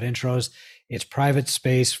no sweat intros. It's private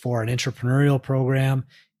space for an entrepreneurial program.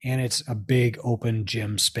 And it's a big open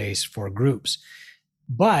gym space for groups.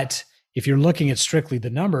 But if you're looking at strictly the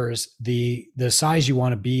numbers, the size you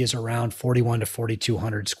want to be is around 41 to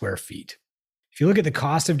 4,200 square feet. If you look at the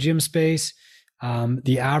cost of gym space,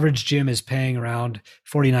 the average gym is paying around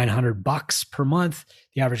 $4,900 per month.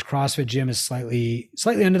 The average CrossFit gym is slightly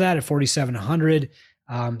under that at $4,700.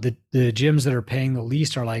 The gyms that are paying the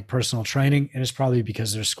least are like personal training, and it's probably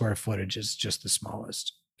because their square footage is just the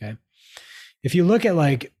smallest. Okay. If you look at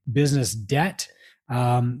like business debt,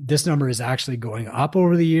 this number is actually going up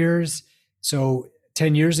over the years. So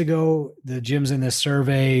 10 years ago, the gyms in this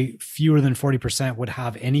survey, fewer than 40% would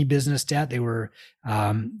have any business debt. They were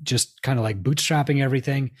just kind of like bootstrapping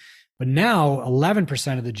everything. But now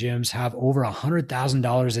 11% of the gyms have over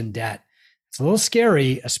 $100,000 in debt. It's a little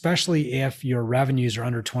scary, especially if your revenues are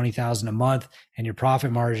under $20,000 a month and your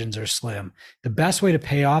profit margins are slim. The best way to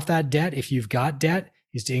pay off that debt, if you've got debt,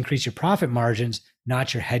 is to increase your profit margins,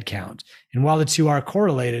 not your headcount. And while the two are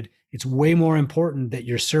correlated, it's way more important that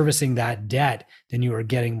you're servicing that debt than you are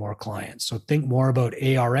getting more clients. So think more about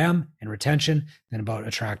ARM and retention than about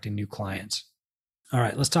attracting new clients. All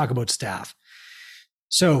right, let's talk about staff.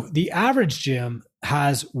 So the average gym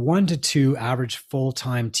has 1 to 2 average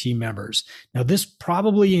full-time team members. Now, this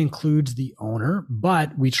probably includes the owner,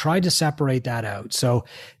 but we tried to separate that out. So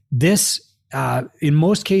this, in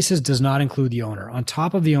most cases, does not include the owner. On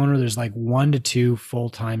top of the owner, there's like 1 to 2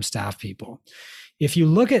 full-time staff people. If you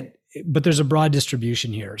look at, but there's a broad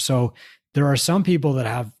distribution here. So there are some people that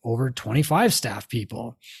have over 25 staff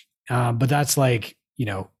people, but that's like,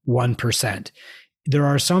 1%. There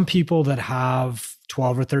are some people that have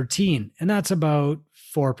 12 or 13, and that's about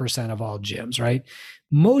 4% of all gyms, right?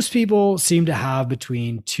 Most people seem to have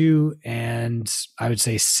between 2 and I would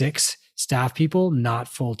say 6 staff people, not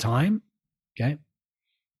full time. Okay.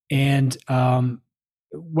 And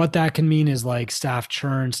what that can mean is like staff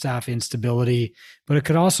churn, staff instability, but it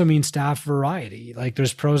could also mean staff variety. Like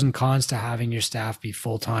there's pros and cons to having your staff be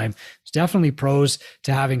full-time. There's definitely pros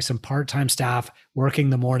to having some part-time staff working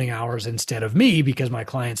the morning hours instead of me because my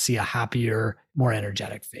clients see a happier, more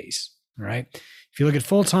energetic face. All right. If you look at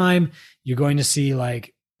full-time, you're going to see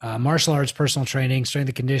like martial arts, personal training, strength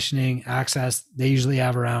and conditioning, access. They usually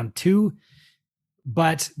have around 2.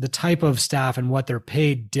 but the type of staff and what they're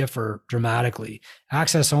paid differ dramatically.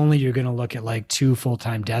 Access only, you're going to look at like 2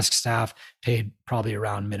 full-time desk staff paid probably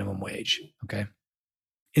around minimum wage. Okay.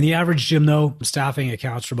 In the average gym, though, staffing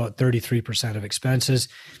accounts for about 33% of expenses.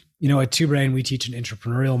 At Two Brain, we teach an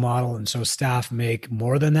entrepreneurial model, and so staff make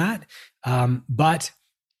more than that. But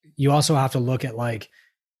you also have to look at like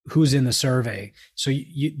who's in the survey. So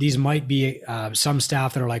these might be some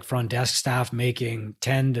staff that are like front desk staff making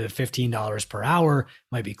 $10 to $15 per hour,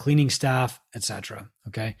 might be cleaning staff, etc.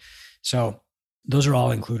 Okay. So those are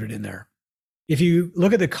all included in there. If you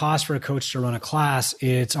look at the cost for a coach to run a class,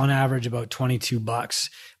 it's on average about $22.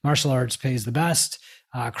 Martial arts pays the best.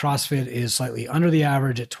 CrossFit is slightly under the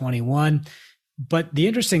average at 21. But the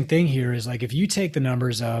interesting thing here is like if you take the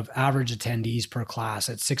numbers of average attendees per class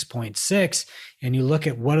at 6.6 and you look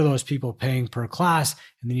at what are those people paying per class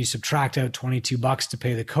and then you subtract out $22 to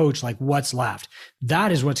pay the coach, like what's left?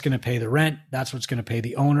 That is what's going to pay the rent. That's what's going to pay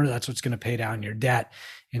the owner. That's what's going to pay down your debt.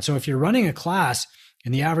 And so if you're running a class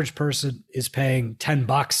and the average person is paying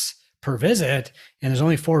 $10 per visit and there's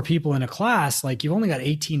only 4 people in a class, like you've only got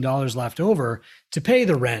 $18 left over to pay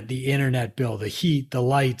the rent, the internet bill, the heat, the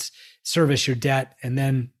lights, service your debt, and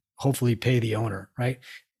then hopefully pay the owner, right?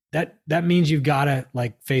 That means you've got to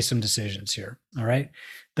like face some decisions here. All right.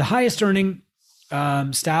 The highest earning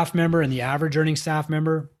staff member and the average earning staff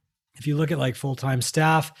member, if you look at like full-time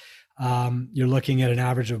staff, you're looking at an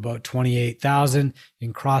average of about 28,000.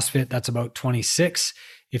 In CrossFit, that's about 26.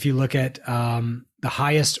 If you look at the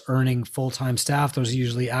highest earning full-time staff, those are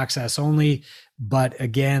usually access only. But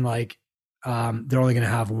again, like they're only going to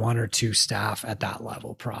have 1 or 2 staff at that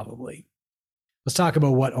level, probably. Let's talk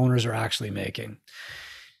about what owners are actually making.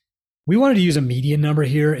 We wanted to use a median number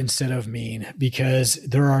here instead of mean because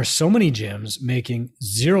there are so many gyms making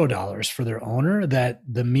 $0 for their owner that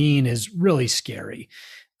the mean is really scary.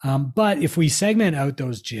 But if we segment out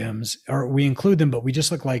those gyms or we include them, but we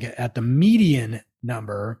just look like at the median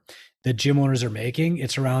number that gym owners are making,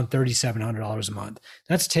 it's around $3,700 a month.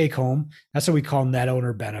 That's take home. That's what we call net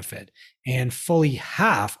owner benefit. And fully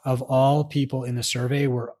half of all people in the survey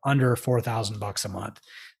were under $4,000 a month.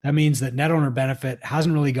 That means that net owner benefit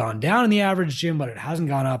hasn't really gone down in the average gym, but it hasn't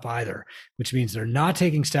gone up either, which means they're not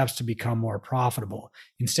taking steps to become more profitable.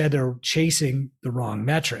 Instead, they're chasing the wrong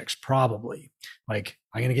metrics, probably. Like,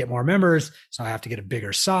 I'm going to get more members, so I have to get a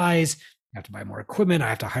bigger size. I have to buy more equipment. I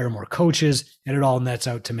have to hire more coaches, and it all nets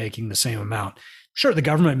out to making the same amount. Sure, the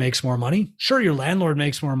government makes more money. Sure, your landlord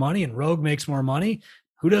makes more money and Rogue makes more money.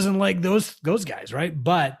 Who doesn't like those guys, right?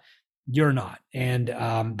 But you're not. And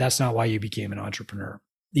that's not why you became an entrepreneur.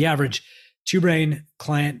 The average Two Brain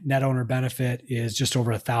client net owner benefit is just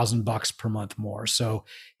over $1,000 per month more. So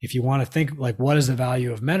if you want to think like, what is the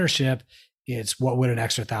value of mentorship? It's what would an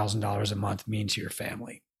extra $1,000 a month mean to your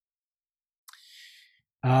family?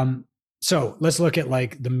 So let's look at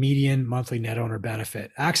like the median monthly net owner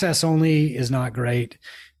benefit. Access only is not great.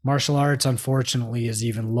 Martial arts, unfortunately, is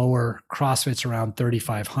even lower. CrossFit's around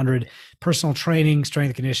 $3,500. Personal training,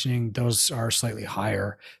 strength conditioning, those are slightly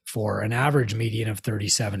higher for an average median of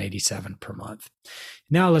 $3,787 per month.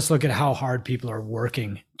 Now let's look at how hard people are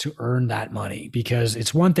working to earn that money, because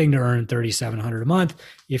it's one thing to earn $3,700 a month.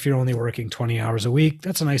 If you're only working 20 hours a week,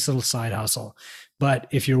 that's a nice little side hustle. But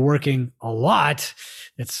if you're working a lot,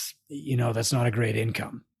 that's not a great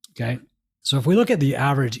income. Okay. So if we look at the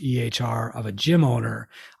average EHR of a gym owner,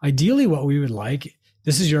 ideally what we would like,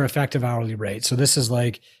 this is your effective hourly rate. So this is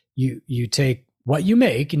like you take what you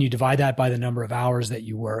make and you divide that by the number of hours that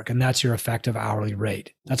you work, and that's your effective hourly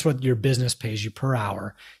rate. That's what your business pays you per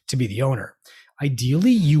hour to be the owner.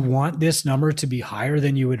 Ideally, you want this number to be higher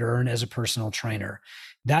than you would earn as a personal trainer.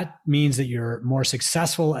 That means that you're more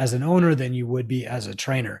successful as an owner than you would be as a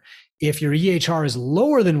trainer. If your EHR is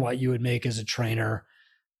lower than what you would make as a trainer,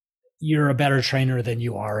 you're a better trainer than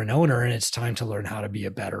you are an owner, and it's time to learn how to be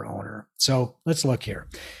a better owner. So let's look here.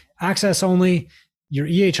 Access only, your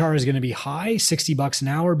EHR is going to be high, $60 an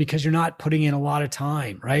hour, because you're not putting in a lot of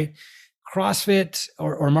time, right? CrossFit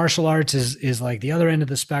or martial arts is like the other end of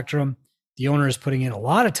the spectrum. The owner is putting in a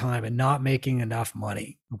lot of time and not making enough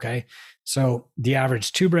money. Okay. So the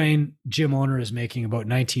average Two Brain gym owner is making about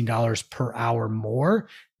 $19 per hour more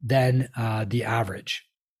than the average,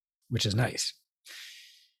 which is nice.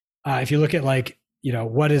 If you look at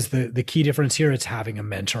what is the key difference here? It's having a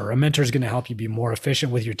mentor. A mentor is going to help you be more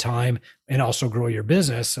efficient with your time and also grow your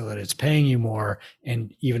business so that it's paying you more,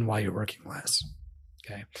 and even while you're working less.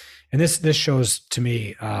 Okay. And this shows to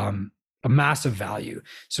me, a massive value.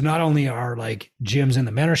 So not only are like gyms in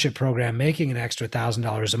the mentorship program making an extra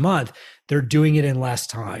 $1,000 a month, they're doing it in less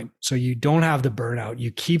time. So you don't have the burnout.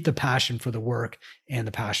 You keep the passion for the work and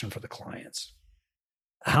the passion for the clients.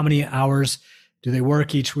 How many hours do they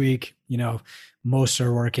work each week? Most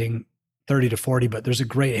are working 30 to 40, but there's a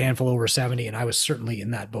great handful over 70. And I was certainly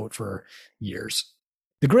in that boat for years.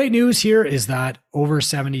 The great news here is that over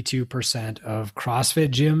 72% of CrossFit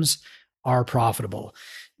gyms are profitable.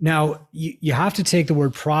 Now, you have to take the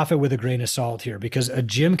word profit with a grain of salt here, because a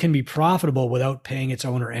gym can be profitable without paying its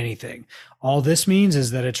owner anything. All this means is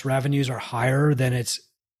that its revenues are higher than its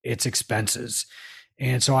expenses.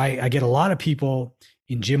 And so I get a lot of people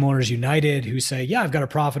in Gym Owners United who say, yeah, I've got a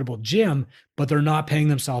profitable gym, but they're not paying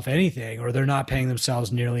themselves anything, or they're not paying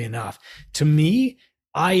themselves nearly enough. To me,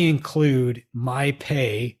 I include my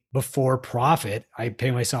pay before profit. I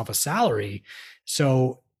pay myself a salary.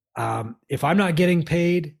 So if I'm not getting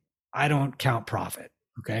paid, I don't count profit.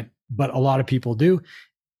 Okay. But a lot of people do.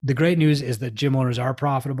 The great news is that gym owners are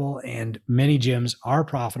profitable, and many gyms are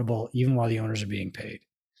profitable even while the owners are being paid.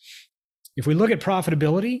 If we look at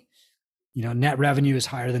profitability, net revenue is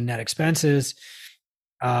higher than net expenses.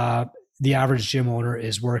 The average gym owner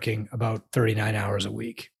is working about 39 hours a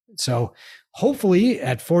week. So hopefully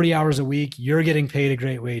at 40 hours a week, you're getting paid a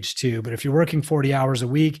great wage too. But if you're working 40 hours a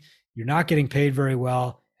week, you're not getting paid very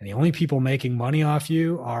well. And the only people making money off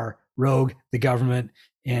you are Rogue, the government,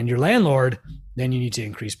 and your landlord, then you need to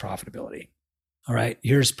increase profitability. All right,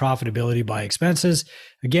 here's profitability by expenses.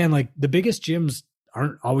 Again, like the biggest gyms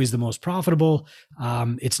aren't always the most profitable.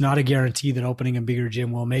 It's not a guarantee that opening a bigger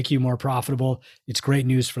gym will make you more profitable. It's great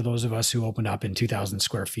news for those of us who opened up in 2,000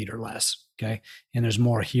 square feet or less. Okay. And there's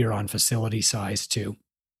more here on facility size too.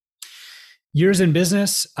 Years in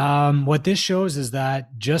business. What this shows is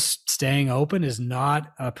that just staying open is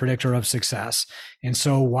not a predictor of success. And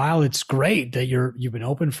so while it's great that you've been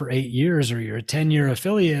open for 8 years, or you're a 10-year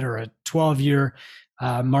affiliate or a 12-year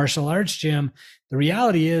martial arts gym, the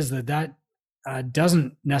reality is that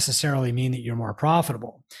doesn't necessarily mean that you're more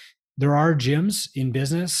profitable. There are gyms in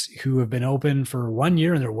business who have been open for 1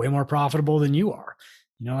 year and they're way more profitable than you are.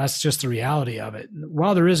 That's just the reality of it.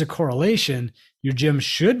 While there is a correlation, your gym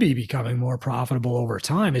should be becoming more profitable over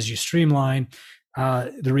time as you streamline.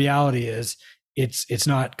 The reality is it's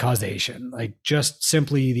not causation. Like just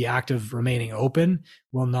simply the act of remaining open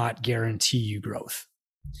will not guarantee you growth.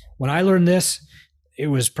 When I learned this, it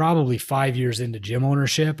was probably 5 years into gym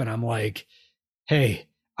ownership, and I'm like, hey,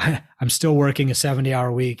 I'm still working a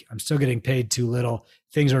 70-hour week. I'm still getting paid too little.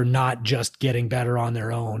 Things are not just getting better on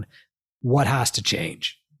their own. What has to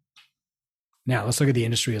change? Now, let's look at the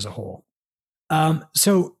industry as a whole.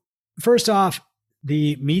 So first off,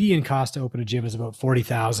 the median cost to open a gym is about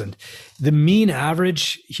 $40,000. The mean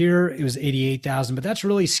average here, it was $88,000, but that's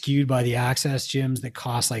really skewed by the access gyms that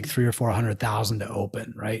cost like $300,000 or $400,000 to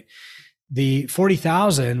open, right? The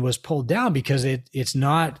 $40,000 was pulled down because it's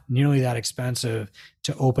not nearly that expensive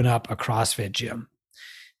to open up a CrossFit gym.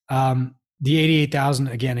 The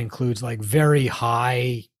 $88,000 again includes like very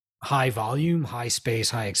high volume, high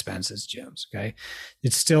space, high expenses gyms. Okay.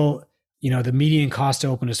 It's still, the median cost to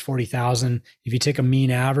open is $40,000. If you take a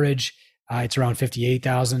mean average, it's around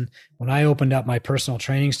 $58,000. When I opened up my personal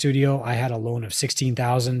training studio, I had a loan of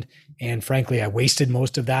 $16,000. And frankly, I wasted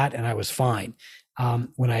most of that and I was fine.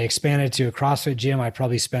 When I expanded to a CrossFit gym, I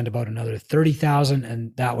probably spent about another $30,000,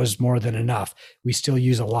 and that was more than enough. We still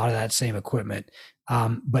use a lot of that same equipment.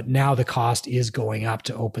 But now the cost is going up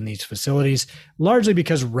to open these facilities, largely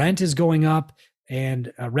because rent is going up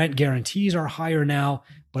and rent guarantees are higher now,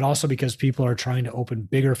 but also because people are trying to open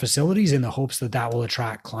bigger facilities in the hopes that will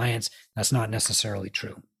attract clients. That's not necessarily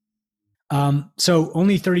true. So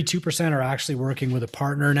only 32% are actually working with a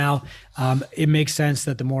partner now. It makes sense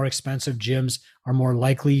that the more expensive gyms are more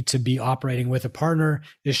likely to be operating with a partner.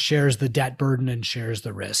 This shares the debt burden and shares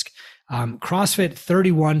the risk. CrossFit,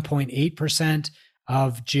 31.8%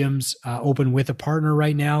 of gyms open with a partner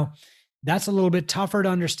right now. That's a little bit tougher to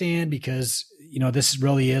understand because, this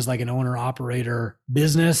really is like an owner operator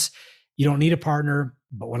business. You don't need a partner.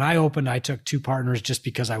 But when I opened, I took 2 partners just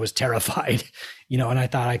because I was terrified, and I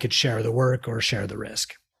thought I could share the work or share the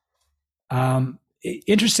risk.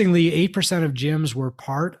 Interestingly, 8% of gyms were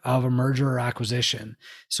part of a merger or acquisition.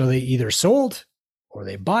 So they either sold or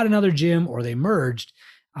they bought another gym or they merged.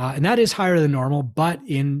 And that is higher than normal, but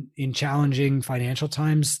in challenging financial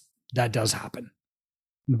times, that does happen.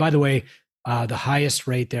 And by the way, the highest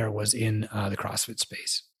rate there was in the CrossFit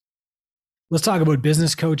space. Let's talk about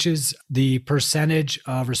business coaches. The percentage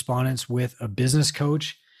of respondents with a business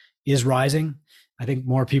coach is rising. I think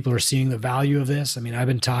more people are seeing the value of this. I mean, I've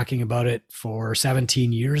been talking about it for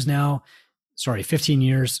 15 years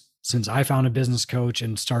since I found a business coach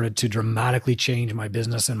and started to dramatically change my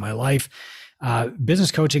business and my life.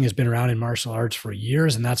 Business coaching has been around in martial arts for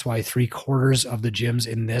years, and that's why 3/4 of the gyms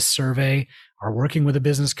in this survey are working with a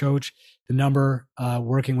business coach. The number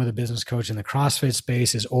working with a business coach in the CrossFit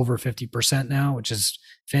space is over 50% now, which is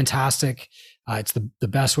fantastic. It's the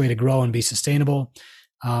best way to grow and be sustainable.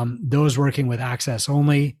 Those working with access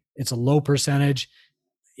only, it's a low percentage.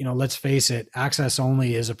 Let's face it, access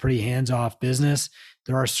only is a pretty hands-off business.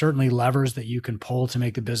 There are certainly levers that you can pull to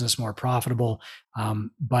make the business more profitable,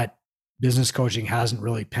 but business coaching hasn't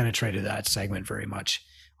really penetrated that segment very much.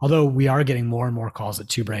 Although we are getting more and more calls at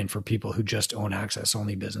Two Brain for people who just own access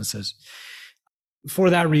only businesses. For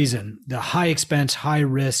that reason, the high expense, high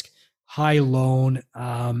risk, high loan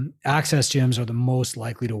access gyms are the most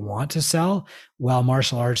likely to want to sell, while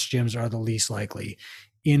martial arts gyms are the least likely.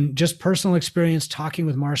 In just personal experience, talking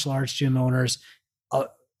with martial arts gym owners,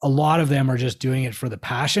 a lot of them are just doing it for the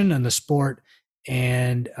passion and the sport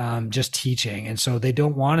and just teaching. And so they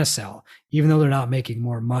don't want to sell, even though they're not making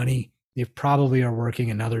more money. They probably are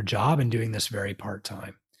working another job and doing this very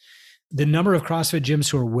part-time. The number of CrossFit gyms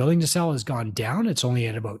who are willing to sell has gone down. It's only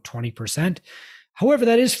at about 20%. However,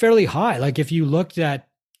 that is fairly high. Like if you looked at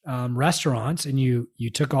restaurants and you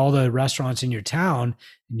took all the restaurants in your town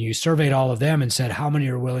and you surveyed all of them and said how many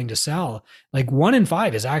are willing to sell, like 1 in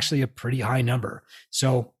 5 is actually a pretty high number.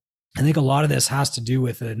 So I think a lot of this has to do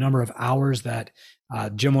with the number of hours that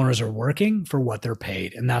gym owners are working for what they're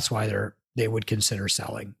paid. And that's why they would consider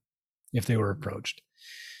selling if they were approached.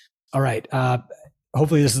 All right.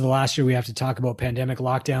 Hopefully this is the last year we have to talk about pandemic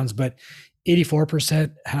lockdowns, but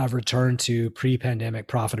 84% have returned to pre-pandemic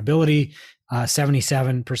profitability.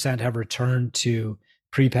 77% have returned to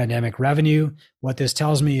pre-pandemic revenue. What this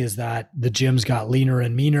tells me is that the gyms got leaner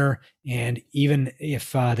and meaner. And even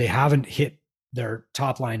if they haven't hit their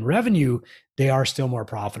top line revenue, they are still more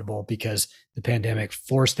profitable because the pandemic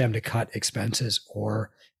forced them to cut expenses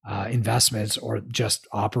or investments or just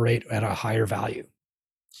operate at a higher value.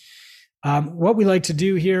 What we like to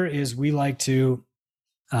do here is we like to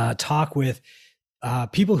talk with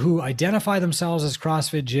people who identify themselves as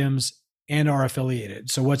CrossFit gyms and are affiliated.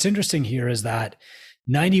 So what's interesting here is that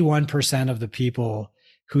 91% of the people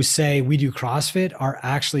who say we do CrossFit are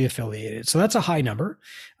actually affiliated. So that's a high number.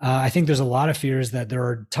 I think there's a lot of fears that there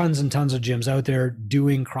are tons and tons of gyms out there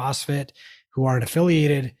doing CrossFit who aren't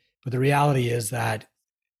affiliated. But the reality is that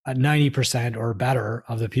 90% or better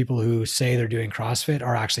of the people who say they're doing CrossFit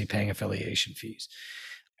are actually paying affiliation fees.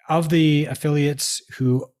 Of the affiliates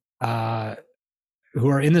who are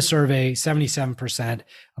in the survey, 77%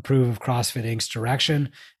 approve of CrossFit Inc.'s direction,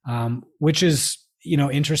 which is,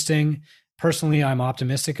 interesting. Personally, I'm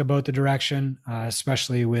optimistic about the direction,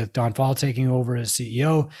 especially with Don Fall taking over as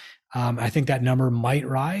CEO. I think that number might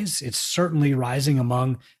rise. It's certainly rising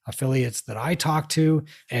among affiliates that I talk to.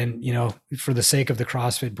 And, for the sake of the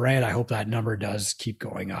CrossFit brand, I hope that number does keep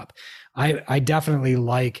going up. I definitely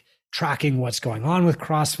like tracking what's going on with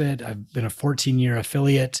CrossFit. I've been a 14-year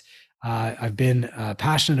affiliate. I've been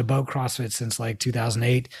passionate about CrossFit since like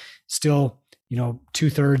 2008. Still,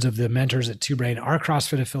 2/3 of the mentors at Two Brain are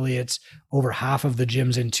CrossFit affiliates. Over half of the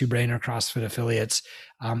gyms in Two Brain are CrossFit affiliates.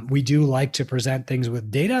 We do like to present things with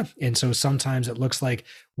data. And so sometimes it looks like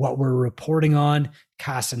what we're reporting on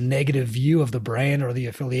casts a negative view of the brand or the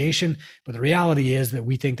affiliation. But the reality is that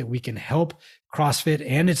we think that we can help CrossFit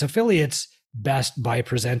and its affiliates best by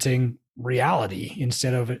presenting reality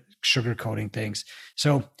instead of sugarcoating things.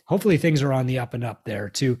 So hopefully things are on the up and up there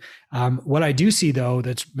too. What I do see though,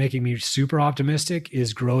 that's making me super optimistic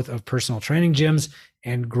is growth of personal training gyms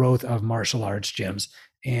and growth of martial arts gyms.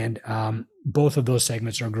 And both of those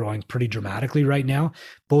segments are growing pretty dramatically right now,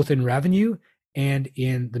 both in revenue and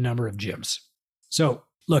in the number of gyms. So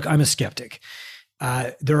look, I'm a skeptic.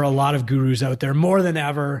 There are a lot of gurus out there more than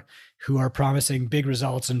ever who are promising big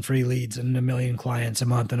results and free leads and 1 million clients a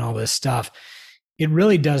month and all this stuff. It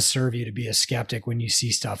really does serve you to be a skeptic when you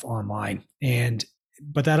see stuff online.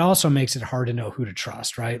 But that also makes it hard to know who to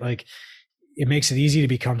trust, right? Like it makes it easy to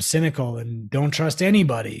become cynical and don't trust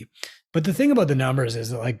anybody. But the thing about the numbers is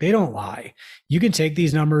that they don't lie. You can take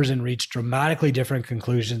these numbers and reach dramatically different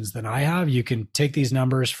conclusions than I have. You can take these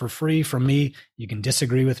numbers for free from me. You can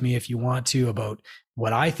disagree with me if you want to about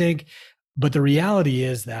what I think. But the reality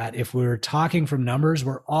is that if we're talking from numbers,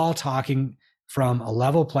 we're all talking from a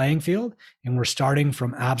level playing field and we're starting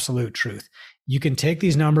from absolute truth. You can take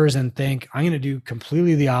these numbers and think, I'm going to do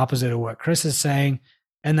completely the opposite of what Chris is saying,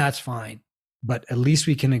 and that's fine. But at least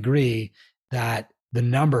we can agree that the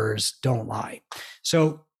numbers don't lie.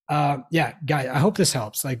 So, guys, I hope this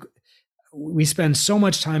helps. We spend so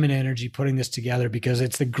much time and energy putting this together because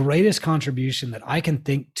it's the greatest contribution that I can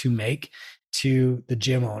think to make to the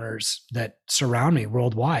gym owners that surround me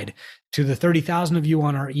worldwide, to the 30,000 of you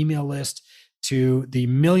on our email list, to the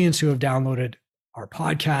millions who have downloaded our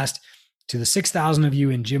podcast. To the 6,000 of you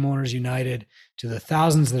in Gym Owners United, to the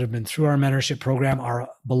thousands that have been through our mentorship program, our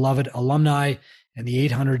beloved alumni, and the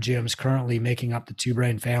 800 gyms currently making up the Two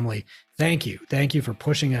Brain family, thank you. Thank you for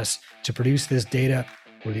pushing us to produce this data.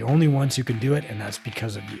 We're the only ones who can do it, and that's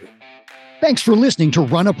because of you. Thanks for listening to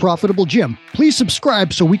Run a Profitable Gym. Please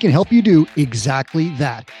subscribe so we can help you do exactly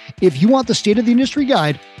that. If you want the State of the Industry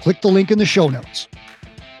Guide, click the link in the show notes.